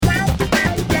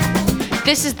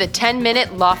This is the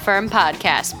 10-Minute Law Firm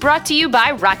Podcast, brought to you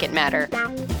by Rocket Matter.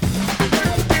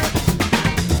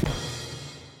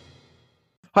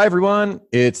 Hi, everyone.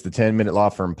 It's the 10-Minute Law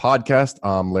Firm Podcast.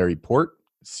 I'm Larry Port,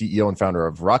 CEO and founder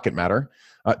of Rocket Matter.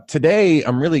 Today,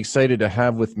 I'm really excited to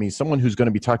have with me someone who's going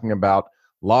to be talking about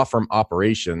law firm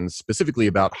operations, specifically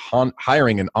about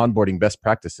hiring and onboarding best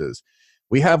practices.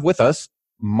 We have with us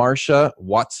Marcia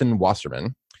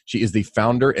Wasserman. She is the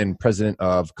founder and president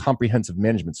of Comprehensive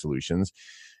Management Solutions.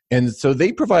 And so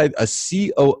they provide a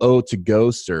COO to go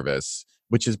service,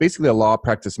 which is basically a law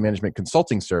practice management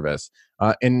consulting service,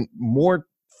 and more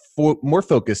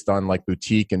focused on like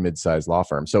boutique and mid-sized law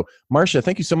firms. So Marcia,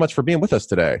 thank you so much for being with us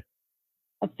today.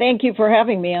 Thank you for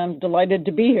having me. I'm delighted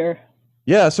to be here.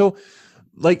 Yeah. So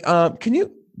can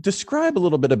you describe a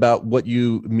little bit about what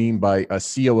you mean by a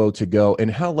COO to go and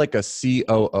how like a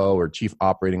COO or chief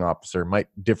operating officer might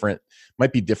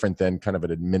be different than kind of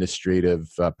an administrative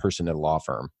person at a law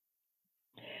firm?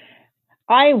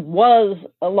 I was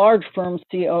a large firm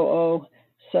COO,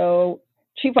 so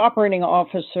chief operating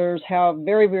officers have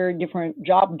very, very different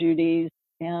job duties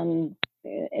and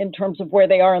in terms of where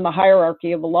they are in the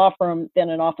hierarchy of a law firm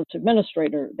than an office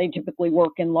administrator. They typically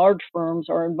work in large firms,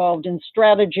 are involved in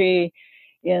strategy,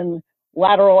 in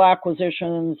lateral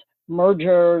acquisitions,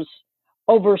 mergers,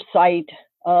 oversight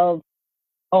of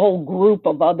a whole group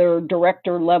of other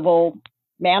director level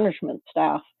management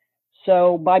staff.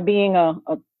 So by being a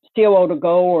COO to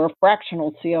go or a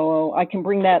fractional COO, I can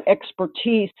bring that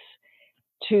expertise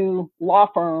to law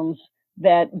firms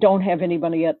that don't have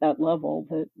anybody at that level,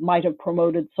 that might have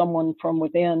promoted someone from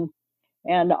within.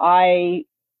 And I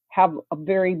have a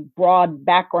very broad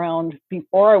background.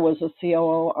 Before I was a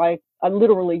COO, I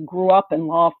literally grew up in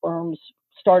law firms,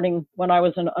 starting when I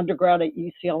was an undergrad at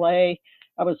UCLA.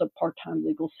 I was a part-time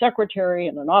legal secretary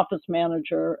and an office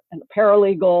manager and a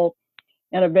paralegal,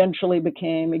 and eventually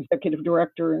became executive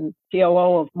director and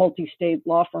COO of multi-state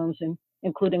law firms,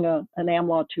 including an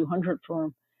AmLaw 200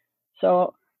 firm.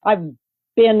 So I've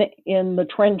been in the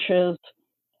trenches,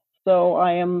 so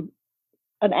I am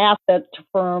an asset to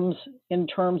firms in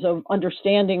terms of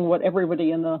understanding what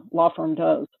everybody in the law firm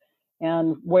does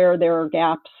and where there are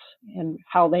gaps and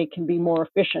how they can be more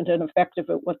efficient and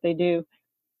effective at what they do.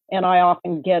 And I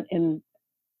often get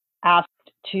asked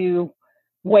to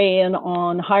weigh in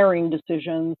on hiring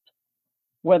decisions,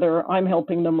 whether I'm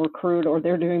helping them recruit or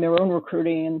they're doing their own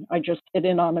recruiting. And I just sit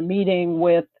in on a meeting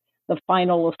with the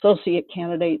final associate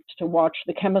candidates to watch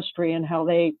the chemistry and how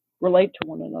they relate to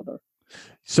one another.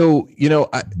 So,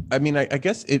 I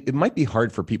guess it might be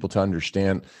hard for people to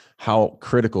understand how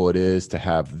critical it is to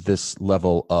have this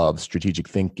level of strategic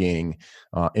thinking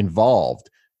involved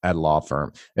at a law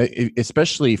firm,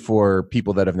 especially for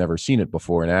people that have never seen it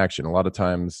before in action. A lot of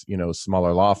times,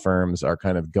 smaller law firms are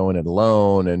kind of going it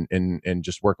alone and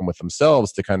just working with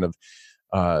themselves to kind of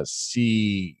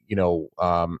to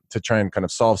try and kind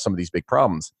of solve some of these big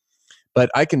problems. But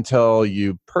I can tell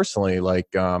you personally,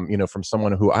 from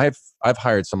someone who I've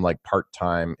hired some like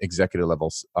part-time executive level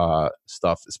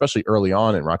stuff, especially early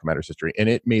on in Rocket Matter's history, and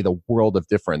it made a world of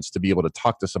difference to be able to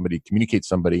talk to somebody, communicate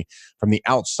somebody from the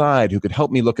outside who could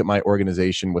help me look at my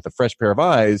organization with a fresh pair of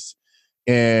eyes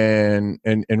and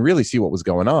really see what was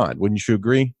going on. Wouldn't you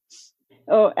agree?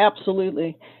 Oh,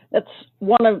 absolutely.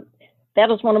 That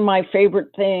is one of my favorite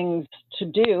things to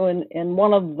do. And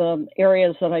one of the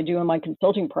areas that I do in my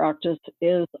consulting practice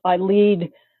is I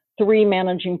lead 3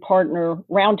 managing partner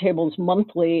roundtables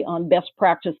monthly on best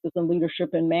practices in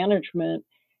leadership and management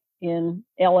in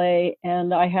LA.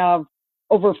 And I have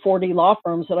over 40 law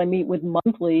firms that I meet with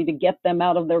monthly to get them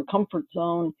out of their comfort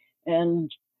zone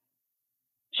and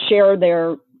share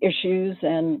their issues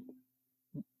and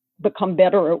become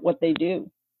better at what they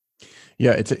do.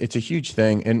 Yeah, it's a huge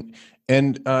thing.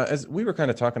 And as we were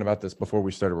kind of talking about this before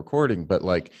we started recording, but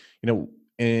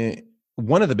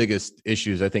one of the biggest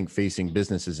issues I think facing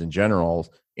businesses in general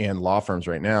and law firms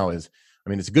right now is,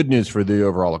 it's good news for the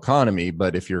overall economy,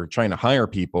 but if you're trying to hire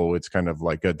people, it's kind of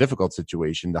like a difficult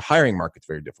situation. The hiring market's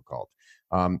very difficult.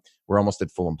 We're almost at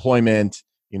full employment.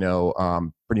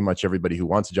 Pretty much everybody who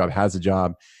wants a job has a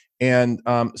job. And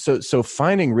so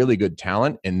finding really good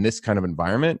talent in this kind of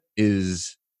environment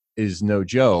is no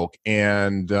joke.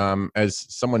 And as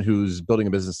someone who's building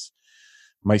a business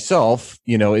myself,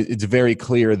 it's very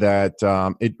clear that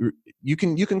you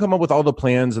can come up with all the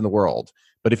plans in the world,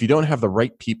 but if you don't have the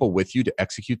right people with you to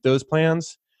execute those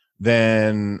plans,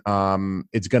 then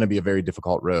it's going to be a very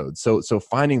difficult road. So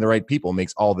finding the right people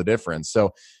makes all the difference.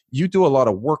 So you do a lot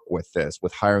of work with this,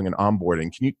 with hiring and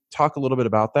onboarding. Can you talk a little bit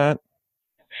about that?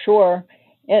 Sure.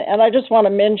 And I just want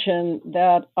to mention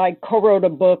that I co-wrote a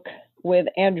book with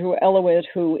Andrew Elowit,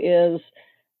 who is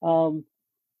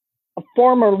a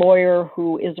former lawyer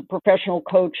who is a professional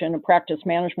coach and a practice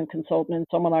management consultant, and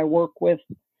someone I work with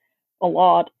a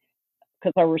lot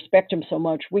because I respect him so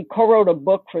much. We co-wrote a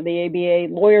book for the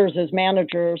ABA, Lawyers as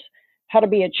Managers, How to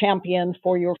Be a Champion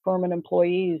for Your Firm and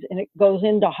Employees. And it goes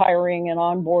into hiring and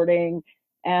onboarding,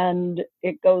 and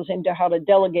it goes into how to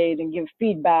delegate and give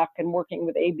feedback and working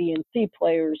with A, B, and C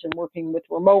players and working with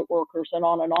remote workers and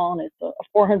on and on. It's a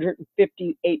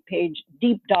 458-page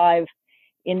deep dive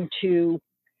into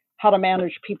how to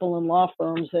manage people in law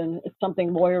firms, and it's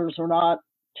something lawyers are not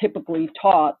typically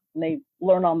taught, and they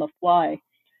learn on the fly.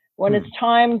 When it's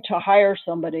time to hire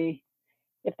somebody,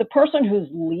 if the person who's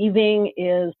leaving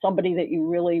is somebody that you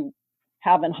really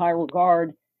have in high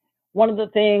regard, one of the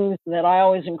things that I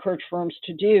always encourage firms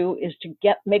to do is to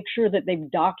make sure that they've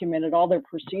documented all their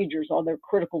procedures, all their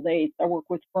critical dates. I work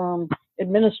with firm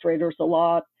administrators a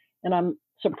lot, and I'm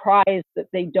surprised that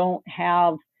they don't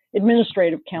have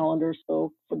administrative calendars,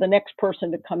 so for the next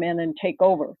person to come in and take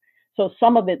over. So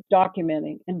some of it's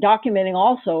documenting, and documenting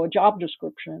also a job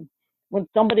description. When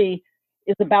somebody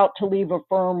is about to leave a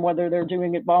firm, whether they're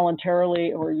doing it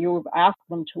voluntarily or you've asked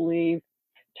them to leave,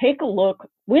 take a look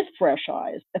with fresh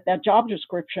eyes at that job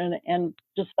description and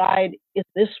decide, is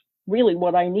this really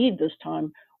what I need this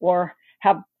time? Or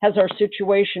has our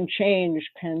situation changed?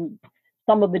 Can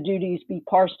some of the duties be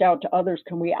parsed out to others?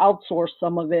 Can we outsource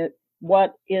some of it?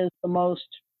 What is the most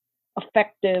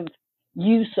effective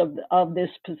use of this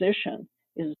position?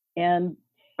 Is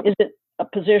it a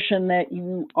position that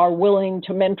you are willing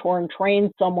to mentor and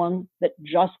train someone that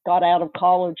just got out of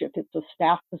college if it's a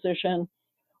staff position?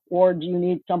 Or do you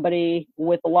need somebody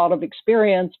with a lot of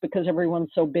experience because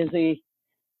everyone's so busy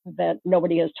that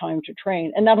nobody has time to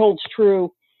train? And that holds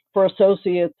true for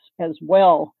associates as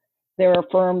well. There are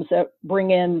firms that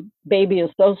bring in baby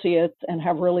associates and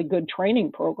have really good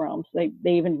training programs. They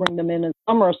even bring them in as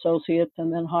summer associates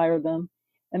and then hire them.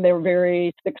 And they're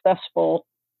very successful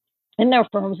in their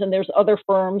firms. And there's other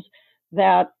firms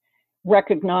that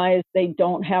recognize they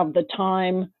don't have the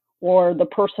time or the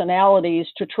personalities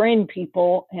to train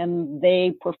people, and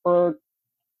they prefer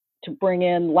to bring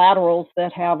in laterals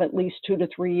that have at least 2 to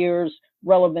 3 years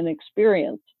relevant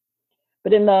experience.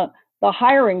 But in the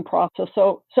hiring process,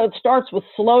 so it starts with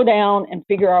slow down and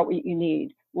figure out what you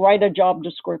need. Write a job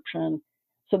description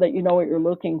so that you know what you're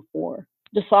looking for.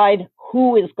 Decide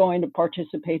who is going to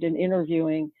participate in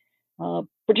interviewing,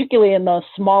 particularly in the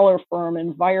smaller firm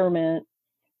environment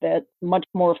that's much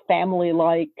more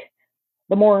family-like.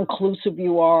 The more inclusive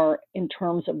you are in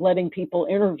terms of letting people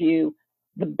interview,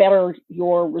 the better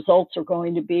your results are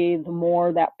going to be, the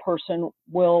more that person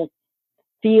will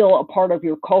feel a part of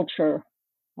your culture.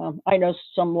 I know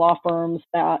some law firms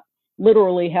that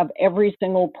literally have every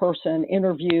single person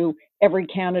interview every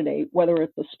candidate, whether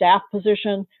it's a staff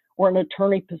position or an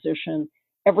attorney position.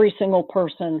 Every single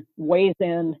person weighs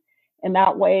in, and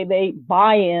that way they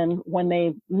buy in when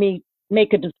they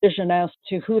make a decision as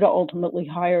to who to ultimately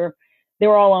hire.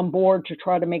 They're all on board to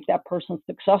try to make that person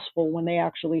successful when they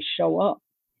actually show up.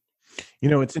 You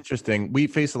know, it's interesting. We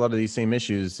face a lot of these same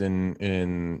issues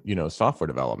in software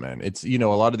development. It's, a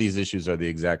lot of these issues are the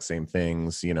exact same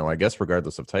things, I guess,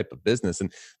 regardless of type of business.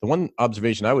 And the one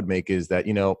observation I would make is that,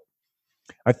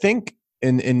 I think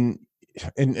and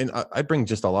I bring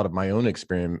just a lot of my own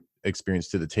experience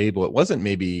to the table. It wasn't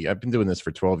maybe, I've been doing this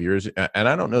for 12 years, and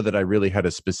I don't know that I really had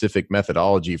a specific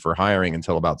methodology for hiring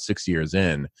until about 6 years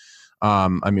in.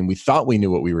 We thought we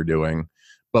knew what we were doing.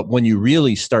 But when you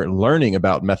really start learning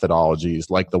about methodologies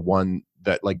like the one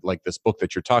that like this book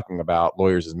that you're talking about,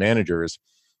 Lawyers as Managers,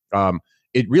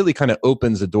 it really kind of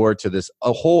opens the door to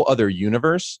a whole other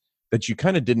universe that you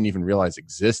kind of didn't even realize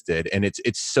existed. And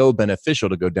it's so beneficial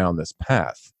to go down this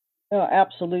path. Oh,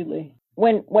 absolutely.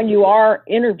 When you are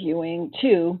interviewing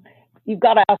too, you've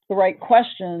got to ask the right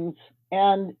questions.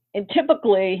 And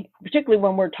typically, particularly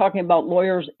when we're talking about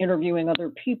lawyers interviewing other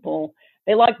people,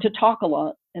 they like to talk a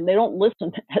lot and they don't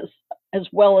listen as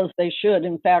well as they should.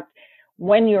 In fact,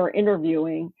 when you're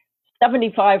interviewing,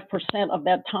 75% of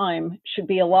that time should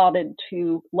be allotted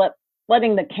to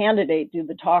letting the candidate do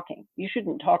the talking. You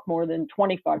shouldn't talk more than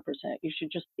 25%. You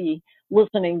should just be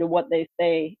listening to what they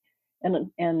say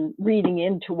and reading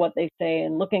into what they say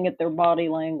and looking at their body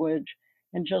language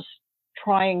and just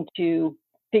trying to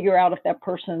figure out if that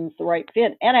person's the right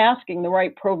fit and asking the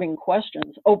right probing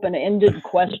questions, open-ended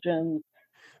questions.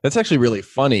 That's actually really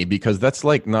funny because that's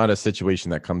like not a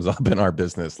situation that comes up in our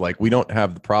business. Like we don't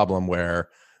have the problem where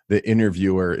the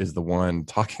interviewer is the one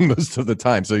talking most of the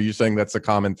time. So you're saying that's a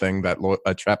common thing,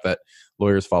 a trap that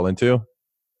lawyers fall into?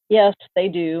 Yes, they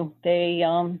do. They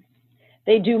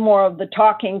they do more of the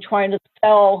talking, trying to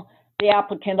sell the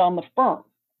applicant on the firm.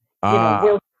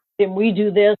 And we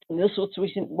do this, and this is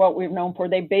what we're known for.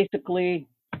 They basically,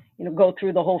 go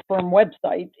through the whole firm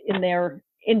website in their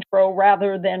intro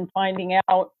rather than finding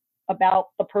out about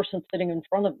the person sitting in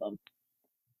front of them.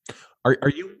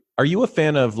 Are you a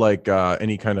fan of like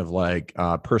any kind of like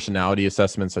personality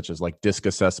assessments, such as like DISC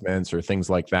assessments or things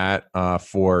like that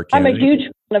for candidates? I'm a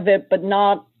huge fan of it, but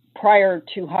not prior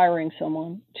to hiring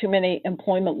someone. Too many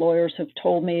employment lawyers have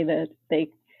told me that they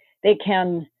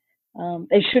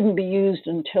shouldn't be used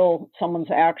until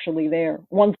someone's actually there.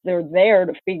 Once they're there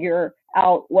to figure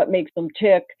out what makes them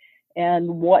tick and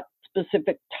what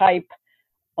specific type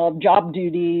of job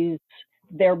duties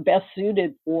they're best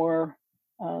suited for,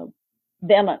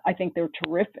 then I think they're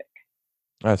terrific.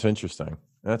 That's interesting.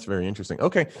 That's very interesting.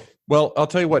 Okay. Well, I'll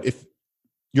tell you what, if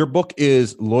your book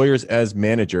is Lawyers as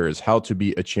Managers, How to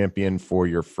Be a Champion for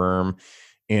Your Firm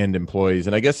and Employees.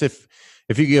 And I guess if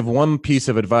you give one piece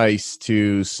of advice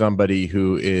to somebody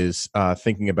who is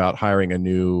thinking about hiring a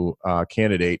new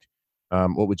candidate,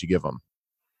 what would you give them?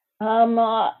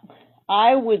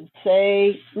 I would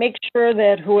say make sure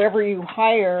that whoever you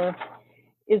hire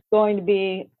is going to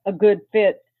be a good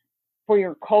fit for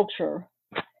your culture,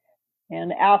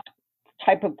 and ask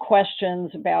type of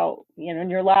questions about, in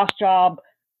your last job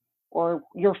or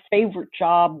your favorite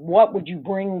job, what would you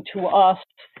bring to us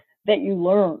that you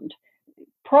learned?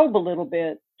 Probe a little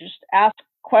bit, just ask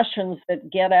questions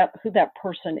that get at who that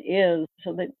person is,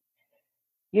 so that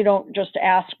you don't just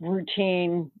ask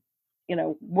routine,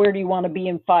 where do you want to be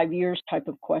in 5 years type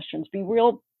of questions. Be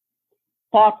real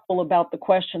thoughtful about the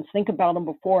questions, think about them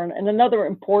before. And another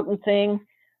important thing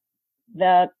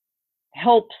that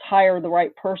helps hire the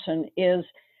right person is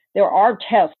there are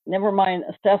tests, never mind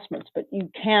assessments, but you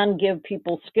can give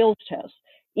people skills tests,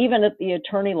 even at the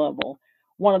attorney level.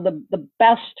 One of the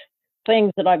best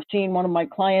things that I've seen one of my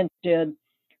clients did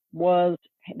was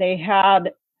they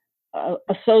had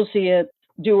associates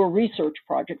do a research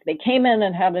project. They came in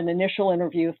and had an initial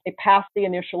interview. If they passed the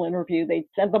initial interview, they'd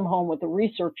send them home with a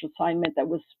research assignment that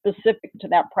was specific to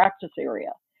that practice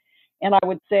area. And I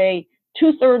would say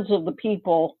 2/3 of the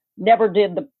people never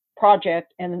did the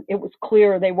project, and it was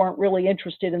clear they weren't really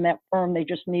interested in that firm. They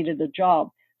just needed a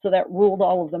job. So that ruled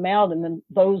all of them out. And then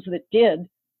those that did,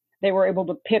 they were able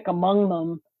to pick among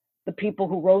them the people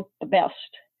who wrote the best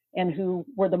and who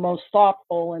were the most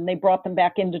thoughtful, and they brought them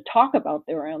back in to talk about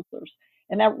their answers.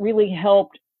 And that really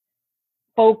helped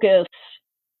focus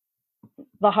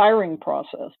the hiring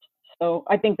process. So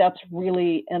I think that's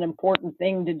really an important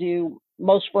thing to do.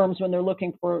 Most firms, when they're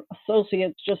looking for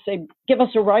associates, just say, give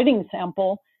us a writing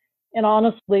sample. And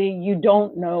honestly, you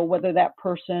don't know whether that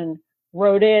person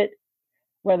wrote it,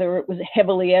 whether it was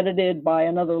heavily edited by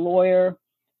another lawyer.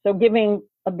 So giving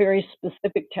a very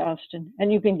specific test,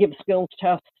 and you can give skills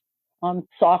tests on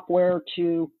software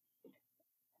to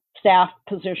staff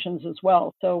positions as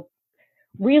well. So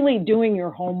really doing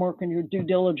your homework and your due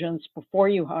diligence before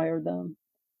you hire them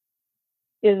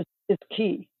is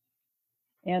key.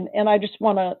 And I just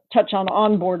want to touch on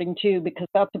onboarding too, because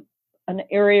that's an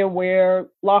area where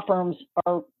law firms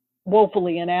are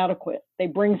woefully inadequate. They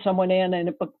bring someone in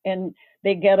and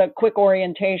they get a quick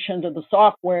orientation to the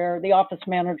software. The office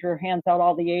manager hands out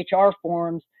all the HR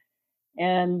forms,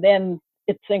 and then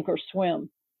it's sink or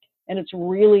swim. And it's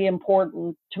really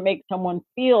important to make someone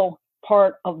feel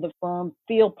part of the firm,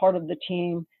 feel part of the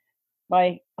team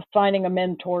by assigning a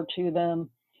mentor to them,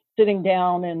 sitting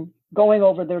down and going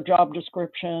over their job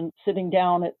description, sitting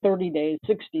down at 30 days,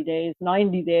 60 days,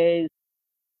 90 days,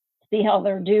 see how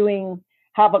they're doing,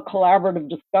 have a collaborative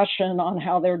discussion on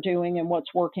how they're doing and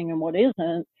what's working and what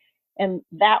isn't. And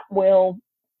that will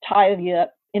tie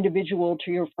the individual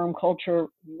to your firm culture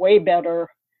way better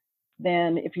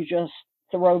than if you just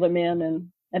throw them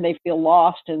in and they feel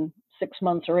lost, and 6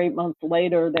 months or 8 months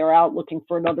later, they're out looking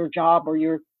for another job, or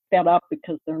you're fed up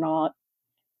because they're not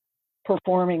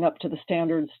performing up to the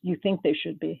standards you think they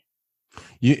should be.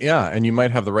 Yeah, and you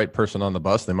might have the right person on the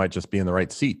bus. They might just be in the right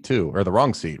seat too, or the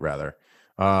wrong seat rather.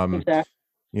 Exactly.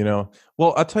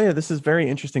 Well, I'll tell you, this is very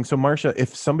interesting. So Marcia,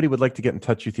 if somebody would like to get in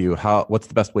touch with you, what's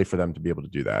the best way for them to be able to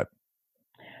do that?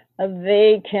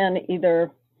 They can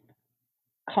either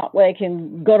they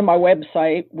can go to my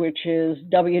website, which is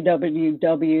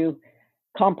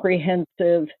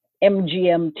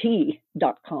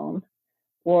www.comprehensivemgmt.com,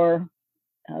 or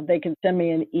they can send me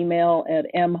an email at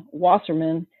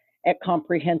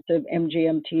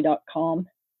mwasserman@comprehensivemgmt.com,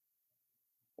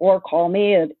 or call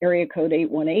me at area code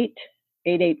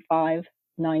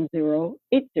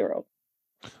 818-885-9080.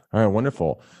 All right,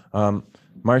 wonderful.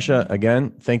 Marcia,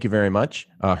 again, thank you very much.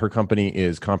 Her company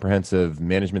is Comprehensive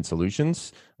Management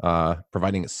Solutions,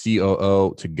 providing a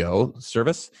COO to go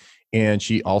service. And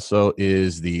she also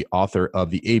is the author of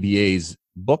the ABA's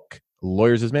book,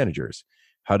 Lawyers as Managers,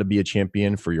 How to Be a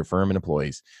Champion for Your Firm and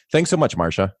Employees. Thanks so much,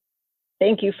 Marcia.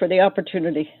 Thank you for the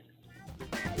opportunity.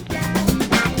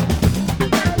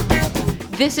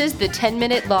 This is the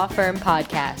 10-Minute Law Firm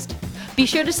Podcast. Be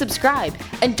sure to subscribe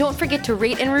and don't forget to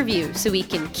rate and review so we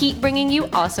can keep bringing you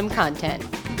awesome content.